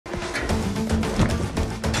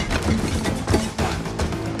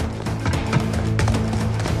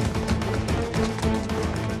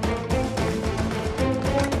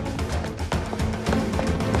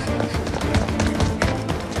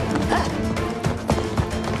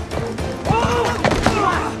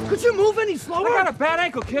you move any slower? I got a bad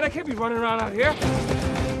ankle, kid. I can't be running around out here.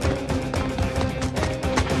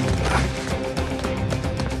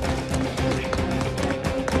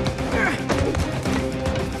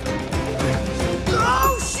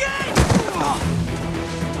 Oh, shit!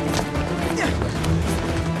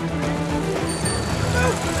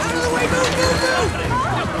 Move! Out of the way! Move, move, move!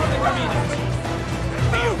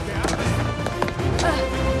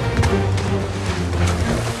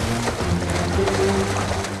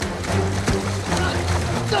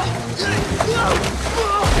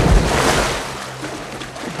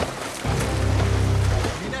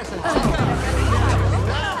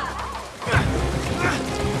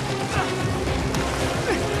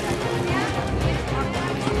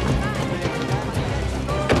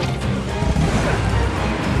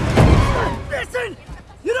 Listen!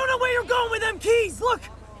 You don't know where you're going with them keys! Look!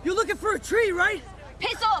 You're looking for a tree, right?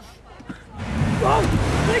 Piss off! Whoa!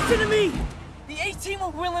 Listen to me! The 18 were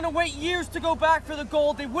willing to wait years to go back for the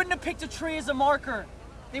gold. They wouldn't have picked a tree as a marker.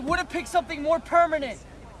 They would have picked something more permanent.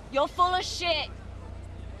 You're full of shit.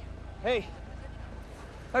 Hey,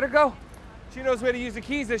 let her go. She knows where to use the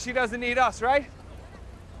keys if she doesn't need us, right?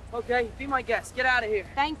 Okay, be my guest. Get out of here.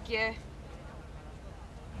 Thank you.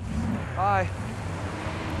 Bye.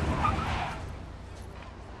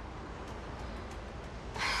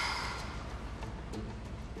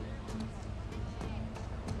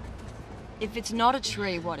 If it's not a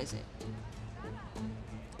tree, what is it?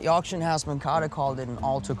 The auction house Moncada called it an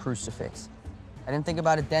altar crucifix. I didn't think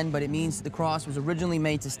about it then, but it means the cross was originally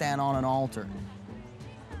made to stand on an altar.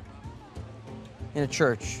 In a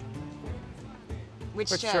church. Which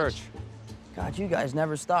church? God, you guys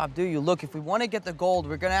never stop, do you? Look, if we want to get the gold,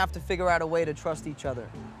 we're gonna have to figure out a way to trust each other.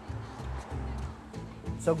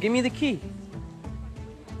 So give me the key.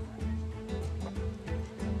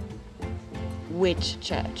 Which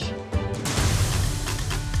church?